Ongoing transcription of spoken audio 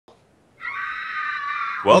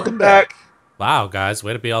Welcome back. Wow, guys,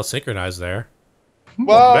 way to be all synchronized there.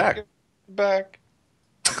 Welcome back.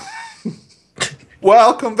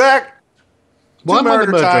 Welcome back. Why am I the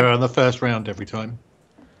murder murderer time. on the first round every time?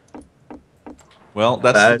 Well,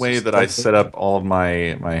 that's the way that I set up all of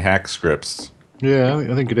my hack scripts. Yeah,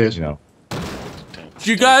 I think it is. You know. Do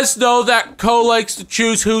you guys know that Ko likes to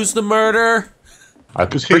choose who's the murderer? I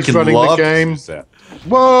 'Cause he's freaking running the love game. that.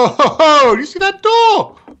 Whoa! You see that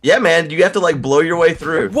door? Yeah, man, you have to like blow your way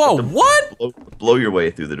through. Whoa, what? Blow your way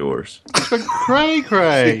through the doors. It's like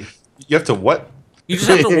cray. You have to what? You just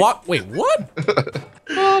have to walk. Wait, what?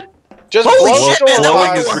 Just Holy blow shit, the man, that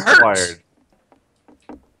line. was required.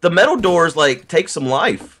 The metal doors like take some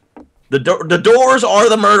life. The doors are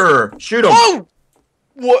the murderer. Shoot them. Oh!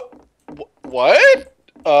 What?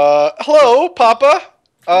 Hello, Papa.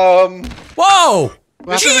 Whoa!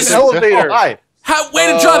 Well, Jesus! that's an Elevator. Oh, hi. Way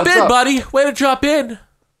to drop what's in, up? buddy. Way to drop in.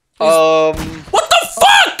 Oh What the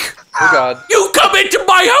fuck? God. You come into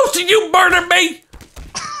my house and you murder me.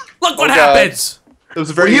 Look what God. happens. It was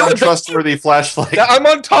a very Were you- untrustworthy flashlight. I'm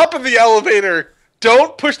on top of the elevator.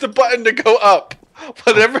 Don't push the button to go up.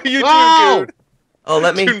 Whatever you do, Wow. dude. Oh,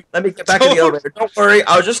 let me Dude, get back in the don't- elevator. Don't worry,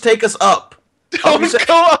 I'll just take us up. Don't say-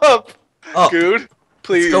 go up. Up. Dude,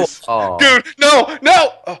 please. Let's go. Dude, no.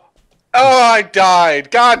 Oh, I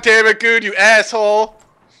died. God damn it, dude, you asshole.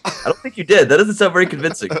 I don't think you did. That doesn't sound very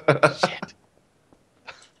convincing.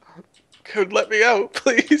 Dude, let me out,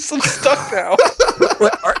 please. I'm stuck now.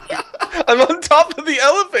 What are you? I'm on top of the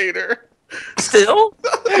elevator. Still?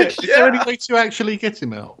 Is there any way to actually get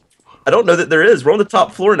him out? I don't know that there is. We're on the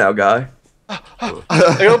top floor now, guy.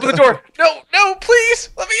 I open the door. No, please,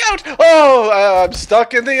 let me out. Oh, I'm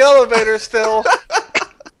stuck in the elevator still.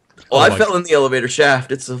 Oh, my I fell in the elevator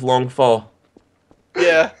shaft. It's a long fall.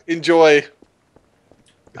 Yeah, enjoy.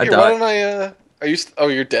 I Here, why died. don't I, are you, oh,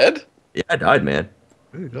 you're dead? Yeah, I died, man.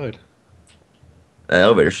 Oh, died. The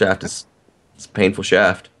elevator shaft is it's a painful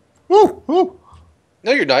shaft. Woo! Woo!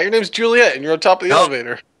 No, you're not. Your name's Juliet, and you're on top of the No.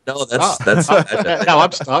 elevator. No, that's Now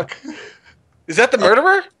I'm stuck. Is that the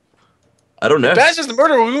murderer? I don't know. That's just the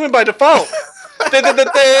murderer. We win by default.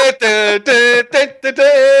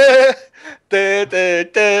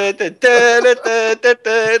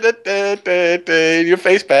 Your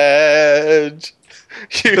face badge.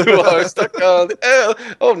 You are stuck on the L.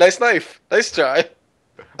 Oh, nice knife. Nice try.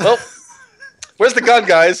 Well, where's the gun,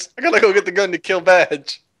 guys? I gotta go get the gun to kill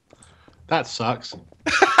Badge. That sucks.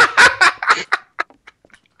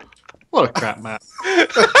 What a crap map.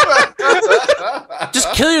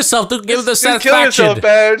 Just kill yourself. Don't give it the Dude, kill satisfaction. yourself,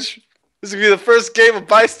 Badge. This will be the first game a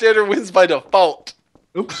bystander wins by default.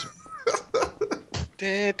 Oops.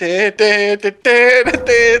 He died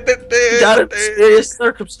in serious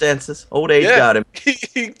circumstances. Old age Yeah. got him.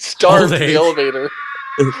 He starved Old in age. the elevator.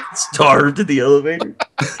 Starved in the elevator.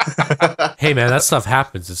 Hey, man, that stuff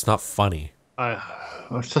happens. It's not funny.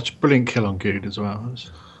 Such a brilliant kill on Good as well.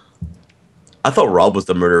 I thought Rob was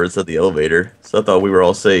the murderer inside the elevator, so I thought we were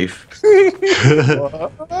all safe.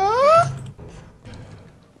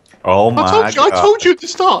 Oh my I god. told you at the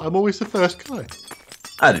start. I'm always the first guy.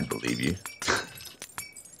 I didn't believe you.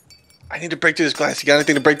 I need to break through this glass. You got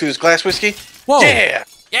anything to break through this glass, Whiskey? Whoa. Yeah!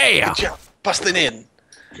 Yeah. Good job. Busting in.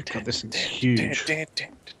 Good God, this is huge.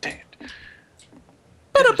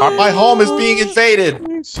 My home is being invaded.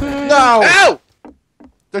 No! Ow!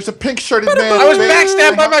 There's a pink shirted man. I was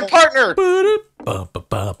backstabbed by my partner!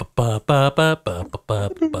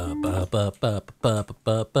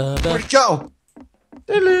 Where'd he go?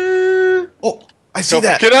 Oh, I see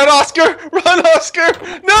that. Get out, Oscar! Run, Oscar!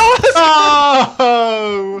 No, Oscar!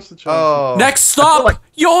 Oh, what's the chance? Oh. Next stop,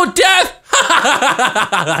 your death.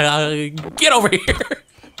 Get over here.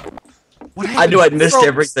 What I knew I'd missed Gross.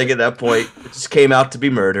 everything at that point. It just came out to be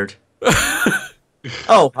murdered.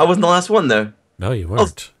 Oh, I wasn't the last one though. No, you Oh,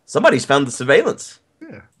 weren't. somebody's found the surveillance.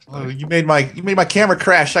 Yeah. Oh, you made my camera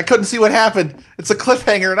crash. I couldn't see what happened. It's a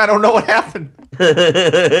cliffhanger, and I don't know what happened.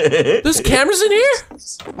 There's cameras in here.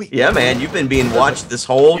 Yeah, man, you've been being watched this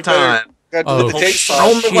whole You better- time. Gotta Oh, delete the tape shit.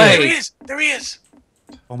 file. On the way. There he is! There he is!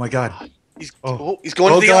 Oh my god. He's, Oh. he's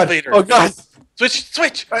going to the god. elevator. Oh god. Switch! I'm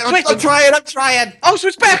trying. I'm trying. Oh,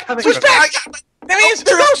 switch back! Switch back! There he is!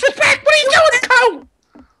 No, switch back! What are you doing? Go!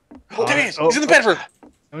 Oh, there he is! He's in the bedroom!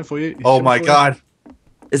 Coming for you. Oh my god.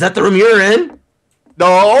 Is that the room you're in?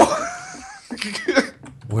 No.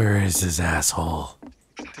 Where is his asshole?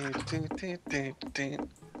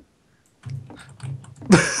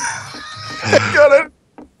 Got it.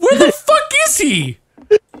 Where the fuck is he?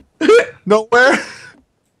 Nowhere.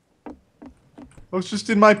 I was just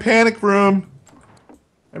in my panic room.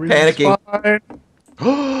 Everything's Panicking.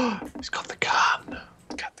 fine. He's got the gun.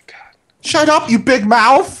 Got the gun. Shut up, you big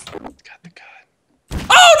mouth! Oh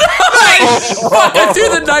no! Fuck! I threw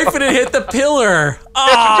the knife and it hit the pillar.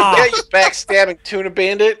 Ah! Yeah, you backstabbing tuna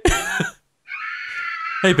bandit.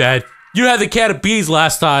 Hey, man. You had the can of bees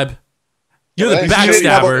last time. You're the Yeah,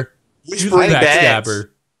 backstabber. You're the Whispering backstabber.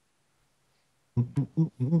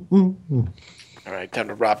 All right, time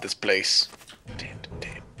to rob this place.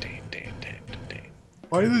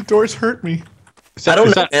 Why do the doors hurt me? I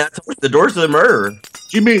don't know, man. The doors to the murderer.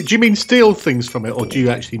 Do you mean steal things from it, or do you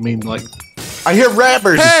actually mean like? I hear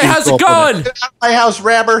rabbers. Hey, how's it going? Get out of my house,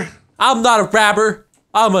 rabber. I'm not a rabber.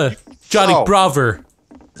 I'm a Johnny Oh. Bravo.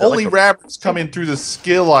 Only rabbers come in through the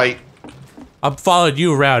skillite. I'm following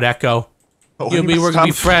you around, Echo. You and me, we're gonna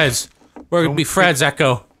be friends. We're gonna be friends,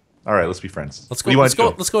 Echo. All right, let's be friends. Let's What go. do you want Let's to go.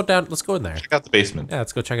 do? Let's go down. Let's go in there. Check out the basement. Yeah,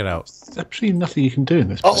 let's go check it out. There's absolutely nothing you can do in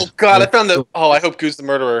this. Oh place. god, I found the. Oh, I hope Good's the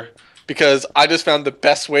murderer because I just found the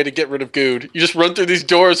best way to get rid of Good. You just run through these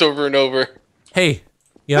doors over and over. Hey,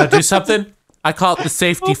 you gotta do something? I call it the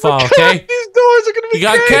safety Oh fall, my okay? God, these doors are gonna be. You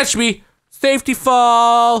gotta great. catch me. Safety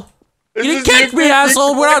fall. You didn't This is catch your me, big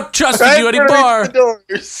asshole. We're not trusting Right you in front of anymore. the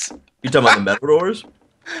doors. You talking about the metal doors?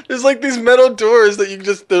 There's like these metal doors that you can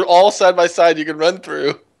just—they're all side by side. You can run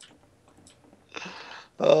through.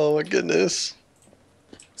 Oh my goodness!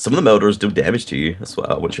 Some of the metal doors do damage to you. That's what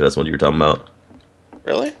that's what you were talking about.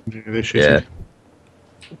 Really? Yeah.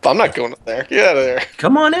 I'm not going up there. Get out of there.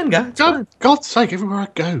 Come on in, guys. God's sake, everywhere I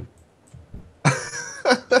go.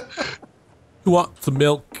 You want some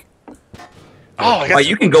milk? Oh, I got. Like,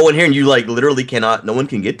 you can go in here and you like literally cannot. No one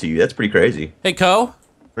can get to you. That's pretty crazy. Hey, Co.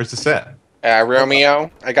 Where's the set?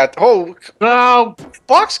 Romeo. I got. Oh, No,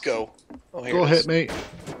 box go. Oh, here go it is. hit me.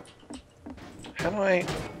 How do I?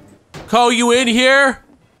 Co, you in here?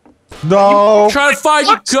 No. Trying to find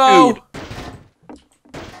you, Box Co.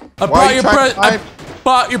 I Why are you trying to I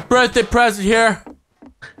bought your birthday present here.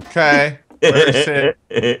 Okay. Where is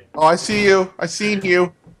it? Oh, I see you. I seen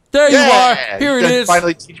you. There you Yeah. are. Here You it can is.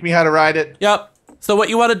 Finally teach me how to ride it. Yep. So what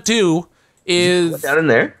you want to do is Down in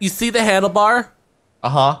there. you see the handlebar?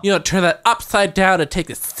 Uh-huh. You know, turn that upside down and take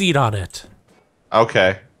a seat on it.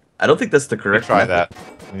 Okay. I don't think that's the correct. Try method. that.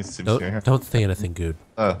 Let me see here. Don't say anything, good.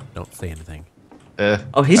 Uh, Don't say anything.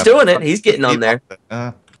 Oh, he's doing it. He's getting on there.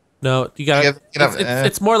 No, you gotta. Get up,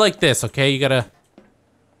 It's more like this, okay? You gotta.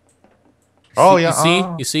 Oh, See- yeah. You see?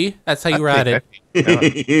 oh. You see? That's how you ride it.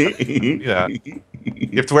 Yeah.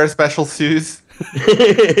 You have to wear special shoes.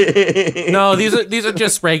 No, these are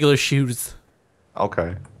just regular shoes.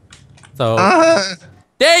 Okay. So. Uh,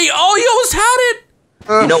 Hey! Oh, you almost had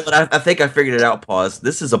it. You know what? I think I figured it out. Pause.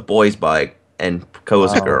 This is a boy's bike, and Co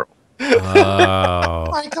is a girl. Oh.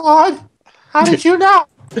 my God. How did you know?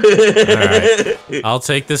 Alright. I'll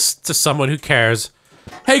take this to someone who cares.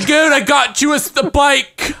 Hey, good, I got you the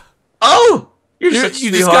bike. Oh, you're You such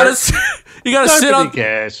a just sweetheart. you gotta sit Nobody on.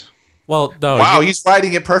 cares. Well, no. Wow, he's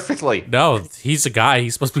riding it perfectly. No, he's a guy.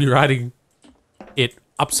 He's supposed to be riding it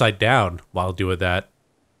upside down while doing that.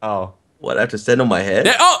 Oh. What? I have to stand on my head?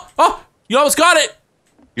 Oh! You almost got it.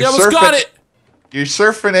 You You're almost surfing got it. You're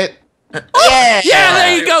surfing it. Yeah,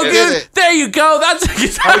 there you go, You good. did it. There you go. That's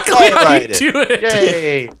exactly I how you ride it. do it.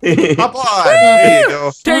 Yay. Hop on. There you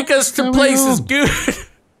go. Take us to Where we places, going? good.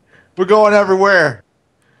 We're going everywhere.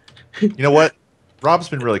 You know what? Rob's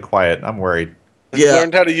been really quiet. I'm worried. Yeah.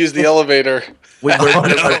 Learned how to use the elevator. We learned how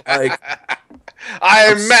to ride a bike. I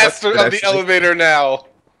am I'm master such of good, the actually. elevator now.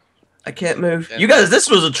 I can't move. You guys, this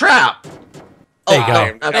was a trap. There you I go.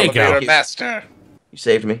 am the There you go. elevator master. You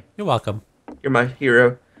saved me. You're welcome. You're my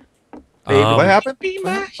hero. Baby. What happened? Be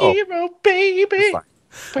my Oh. hero, baby.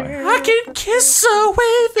 I can kiss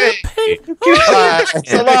away the pain.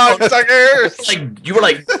 So long, suckers. It's like you were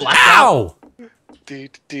like black out. Ow!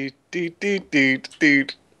 Deet, deet, deet, deet, deet,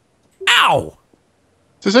 deet. Ow!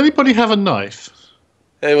 Does anybody have a knife?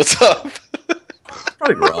 Hey, what's up?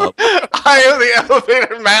 Probably Rob. I am the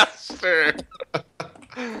elevator master.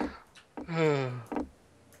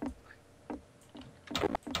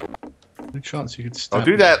 No chance you could stab Don't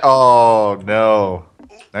do that. Oh, no.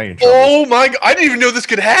 Now you're in trouble. Oh my god! I didn't even know this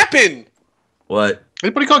could happen. What?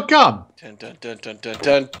 Anybody got a gun? Dun, dun, dun, dun, dun,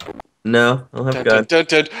 dun. No, I don't have a Dun, gun. dun,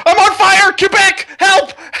 dun, dun. I'm on fire! Quebec!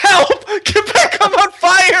 Help! Help! Quebec! I'm on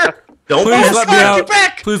fire! Don't Please be let me fire, out.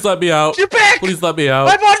 Quebec! Please let me out. Quebec! Please let me out.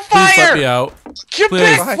 I'm on Please let me fire! out. Quebec!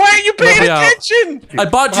 Please. Why aren't you Let paying me out. attention? I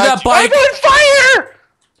bought you that I'm bike. on fire!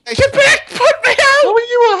 Quebec, put me How out! are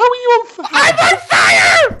you on fire? I'm on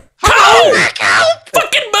fire! Go! Quebec, help!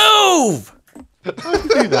 Fucking move! How do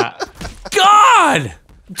you do that? God!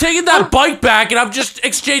 I'm taking that bike back and I'm just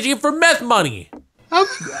exchanging it for meth money.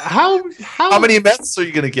 How How many meths are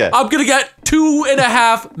you going to get? I'm gonna get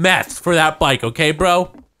 2.5 meths for that bike, okay,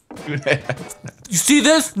 bro? You see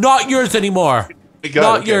this? Not yours anymore.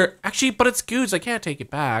 Not okay. your. Actually, but it's Good's. I can't take it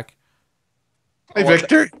back. Hey,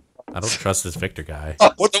 Victor. I don't trust this Victor guy.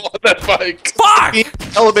 What's on that bike?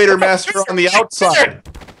 Fuck! Elevator master on the outside.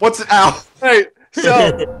 What's it? Ow. Right.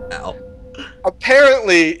 So Ow.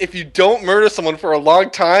 apparently, if you don't murder someone for a long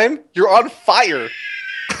time, you're on fire.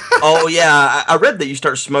 Oh yeah, I read that you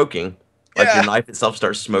start smoking. Like Yeah. your knife itself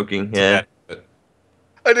starts smoking. Yeah.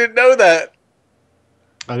 I didn't know that.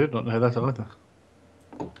 I did not know that either.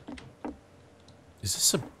 Is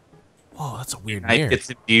this a? Whoa, that's a weird I mirror. gets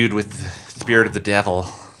imbued with the spirit of the devil.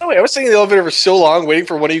 Oh wait, I was sitting in the elevator for so long, waiting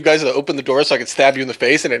for one of you guys to open the door so I could stab you in the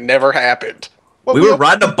face, and it never happened. Well, We were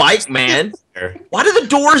riding a bike, man. there. Why do the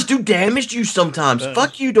doors do damage to you sometimes?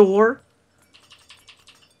 Fuck you, door.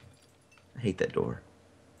 I hate that door.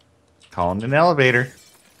 Calling an elevator.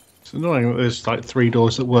 It's annoying that there's like 3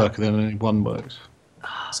 doors that work and then only one works.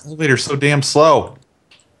 This elevator's so damn slow.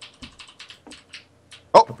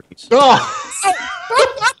 Oh, Oh!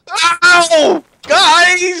 Ow!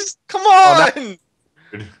 Guys! Come on!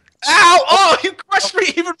 Ow! Oh, you crushed me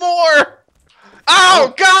even more!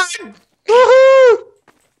 Ow! God! Woohoo!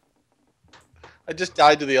 I just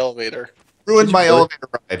died to the elevator. ruined my really? elevator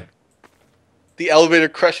ride. The elevator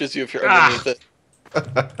crushes you if you're underneath it.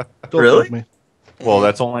 Don't Really? bug me. Well,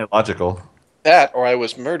 that's only logical. That, or I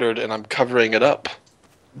was murdered and I'm covering it up.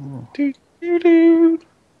 Doo, doo, doo.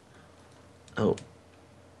 Oh.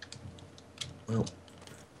 Well.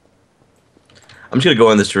 I'm just gonna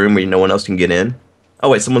go in this room where no one else can get in. Oh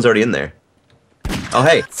wait, someone's already in there. Oh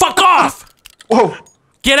hey, Fuck off! Whoa!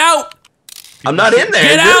 Get out! I'm not in there.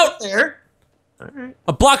 Get You're out! in there. All right.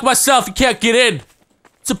 I blocked myself. You can't get in.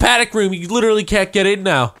 It's a panic room. You literally can't get in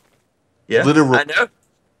now. Yeah. Literal- I know.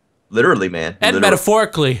 Literally, man. And Literal.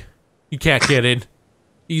 metaphorically, you can't get in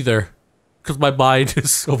either. Because my mind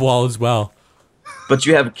is a wall as well. But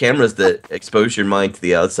you have cameras that expose your mind to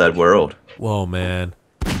the outside world. Whoa, man.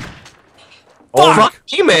 Oh, Fuck! Fuck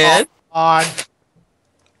you, man. on.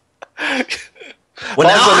 Well,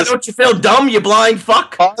 now on I this- don't you feel dumb, you blind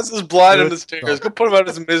fuck? Oz is blind on the stairs. Go put him out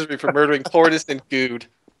of his misery for murdering Tortoise and Good.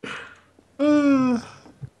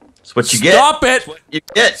 That's what you get. Stop it! What you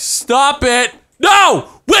get. Stop it! No!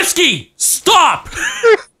 Whiskey! Stop!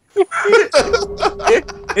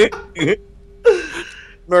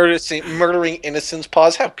 Murdering innocents.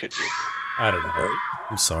 Pause. How could you? I don't know.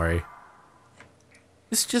 I'm sorry.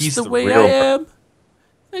 It's just He's the the way real I am.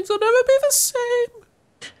 Things will never be the same.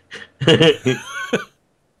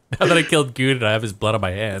 Now that I killed Good and I have his blood on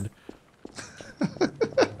my hand.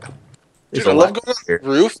 There's Dude, I a love lot going on here. the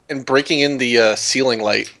roof and breaking in the ceiling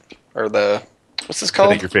light. Or the... What's this I called?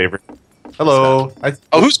 think your favorite. Hello.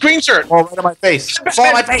 Oh, who's green shirt? Fall right on my face. Fall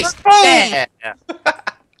on my face. Yeah.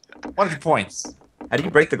 100 points. How do you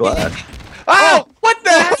break the glass? Oh! What the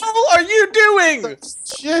hell are you doing?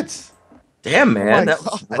 Shit. Damn, man, my that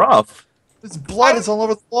was God. rough. This blood is all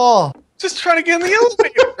over the wall. Just trying to get in the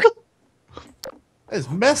elevator. That is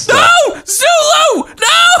messed up. No! Zulu!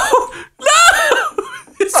 No! No!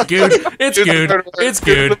 It's Good. It's Good. It's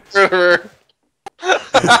Good.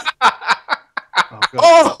 Oh,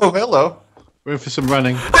 God. Oh, hello. Room for some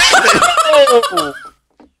running. Oh.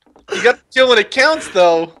 You got the kill when it counts,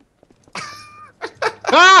 though.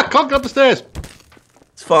 Ah! Can't go up the stairs!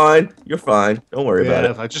 It's fine. You're fine. Don't worry about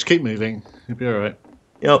Yeah, it. I just keep moving. You'll be alright.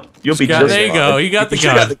 Yep, you'll be Got- just there you fine. go. You got the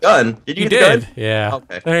should've gun. got the gun. Did you You get the did. gun? Yeah.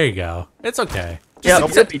 Okay. There you go. It's okay. Yeah, you'll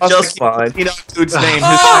be just fine. You know, dude's name.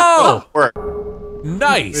 Oh! Work.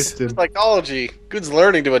 Nice. Missed him. Psychology. Good's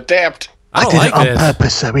learning to adapt. I don't like this.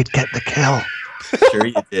 purpose so he'd get the kill. Sure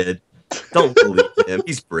you did. Don't believe him.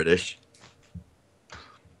 He's British.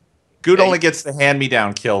 Good only gets the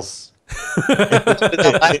hand-me-down kills.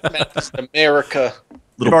 The last match in America.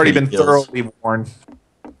 You've already been penny kills. thoroughly warned.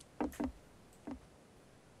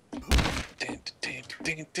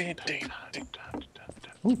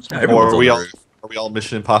 Everyone's Or on are we the all roof.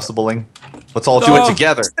 Mission Impossibling? Let's all do Oh. it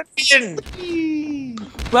together.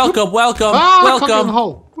 Welcome, welcome, Ah! Can't get in the welcome.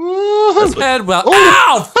 hole. Woo-hoo. And well.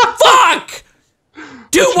 Ow! Fuck!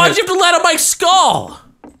 Dude, why'd you have to land on my skull?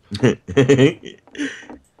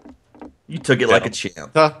 You took it like a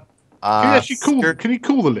champ. Can you actually cool? scared- Can you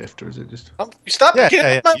cool the lift, or is it just? You stop Yeah, getting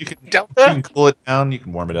yeah, yeah. You can Delta. cool it down. You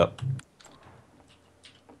can warm it up.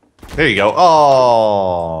 There you go.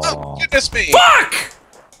 Oh. Oh, goodness me. Fuck!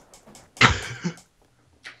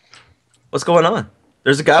 What's going on?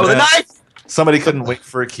 There's a guy with a Yeah. knife. Somebody couldn't wait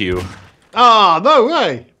for a cue. Ah, no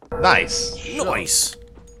way! Nice. Nice.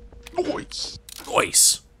 Nice.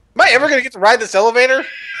 Nice. Am I ever going to get to ride this elevator?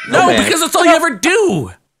 No, man. because that's all you ever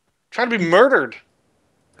do. Trying to be murdered.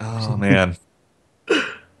 Oh man. Gotta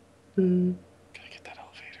get that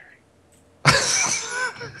elevator.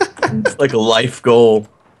 It's like a life goal.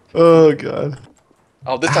 Oh god.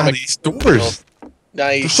 Oh, this time These doors.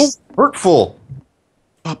 They're Nice. so hurtful.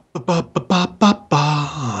 What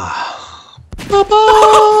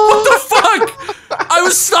the fuck? I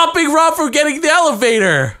was stopping Rob from getting the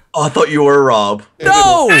elevator. Oh, I thought you were Rob. No.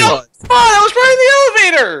 Oh, I was right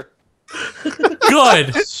in the elevator.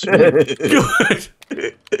 Good. Good.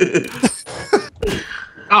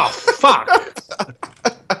 Oh, fuck.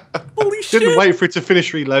 Holy shit. Didn't wait for it to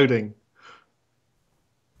finish reloading.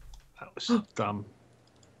 That was dumb.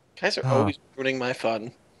 Guys are always ruining my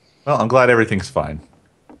fun. Well, I'm glad everything's fine.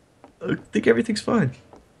 I think everything's fine.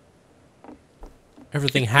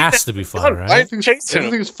 Everything has to be fun, Why right? are you chasing him?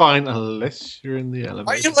 Everything's fine unless you're in the Why are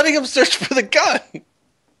elevator. you letting him search for the gun?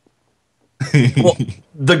 Well,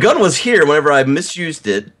 the gun was here whenever I misused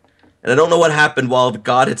it, and I don't know what happened while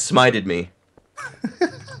God had smited me. The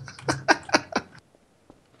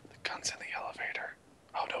gun's in the elevator.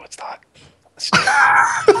 Oh no, it's not.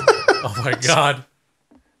 Oh my god.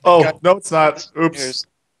 Oh, no, it's not. Oops. Here's-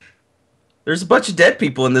 There's a bunch of dead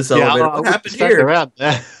people in this elevator. What happened stand here? around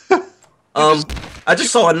there. I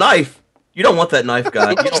just saw a knife. You don't want that knife,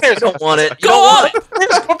 God. You don't want it. You Go don't want up!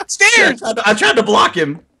 it. Go upstairs! I tried to block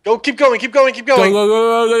him. Go, keep going, keep going, keep Go, going. go,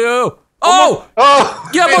 go, go, go, go. Oh! Oh,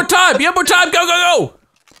 You have more time! You have more time! Go, go, go!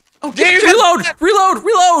 Oh, Reload! Reload!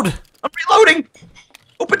 Reload! I'm reloading.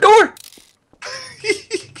 Open door.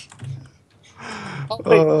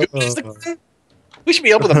 Oh, wait, is the gun? We should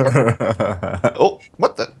be able to. Oh,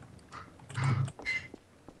 what the?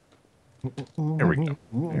 There we go.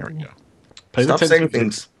 There we go. pay Stop saying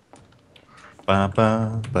things. Ba,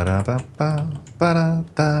 ba, ba, da, ba, ba, ba, da,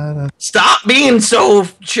 da, da, Stop being so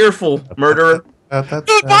cheerful, murderer. da, da,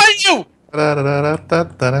 Dude, da, behind you! da, da, da, da,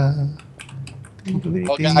 da, da.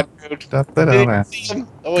 Oh god, dude. Da, da, da, da. Didn't see him.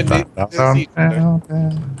 Oh, I Da, did. da, Didn't see da, him.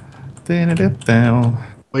 da, da, da, da.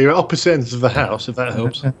 Well, you're at opposite ends of the house, if that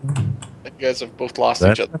helps. You guys have both lost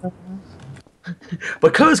each other.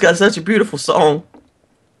 But Co's got such a beautiful song.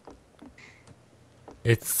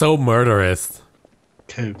 It's so murderous.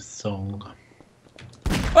 Cove song.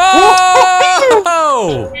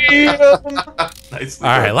 Oh! Nicely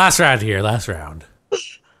All right, done. last round here. Last round.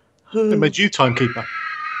 They made you timekeeper.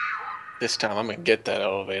 This time I'm gonna get that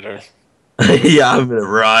elevator. Yeah, I'm gonna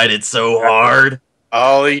ride it so hard.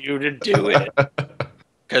 All of you to do it.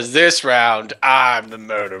 Cause this round, I'm the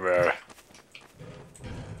murderer.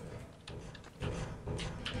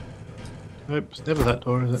 Nope, it's never that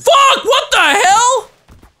door, is it? Fuck! What the hell?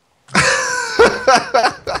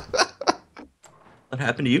 What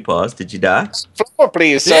happened to you, Paws? Did you die? Floor,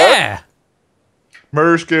 please, sir. Yeah.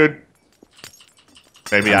 Murder's good.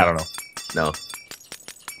 Maybe, I don't know. No.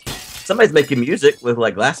 Somebody's making music with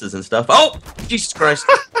like glasses and stuff. Oh, Jesus Christ!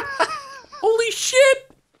 Holy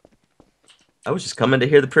shit! I was just coming to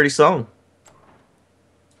hear the pretty song.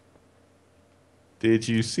 Did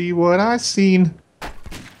you see what I seen?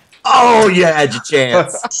 Oh, you had your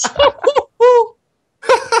chance.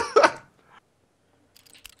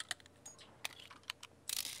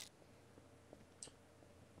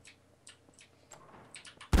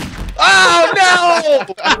 Oh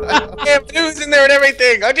no! Damn, news in there and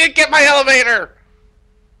everything. I didn't get my elevator.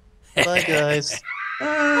 Bye, guys.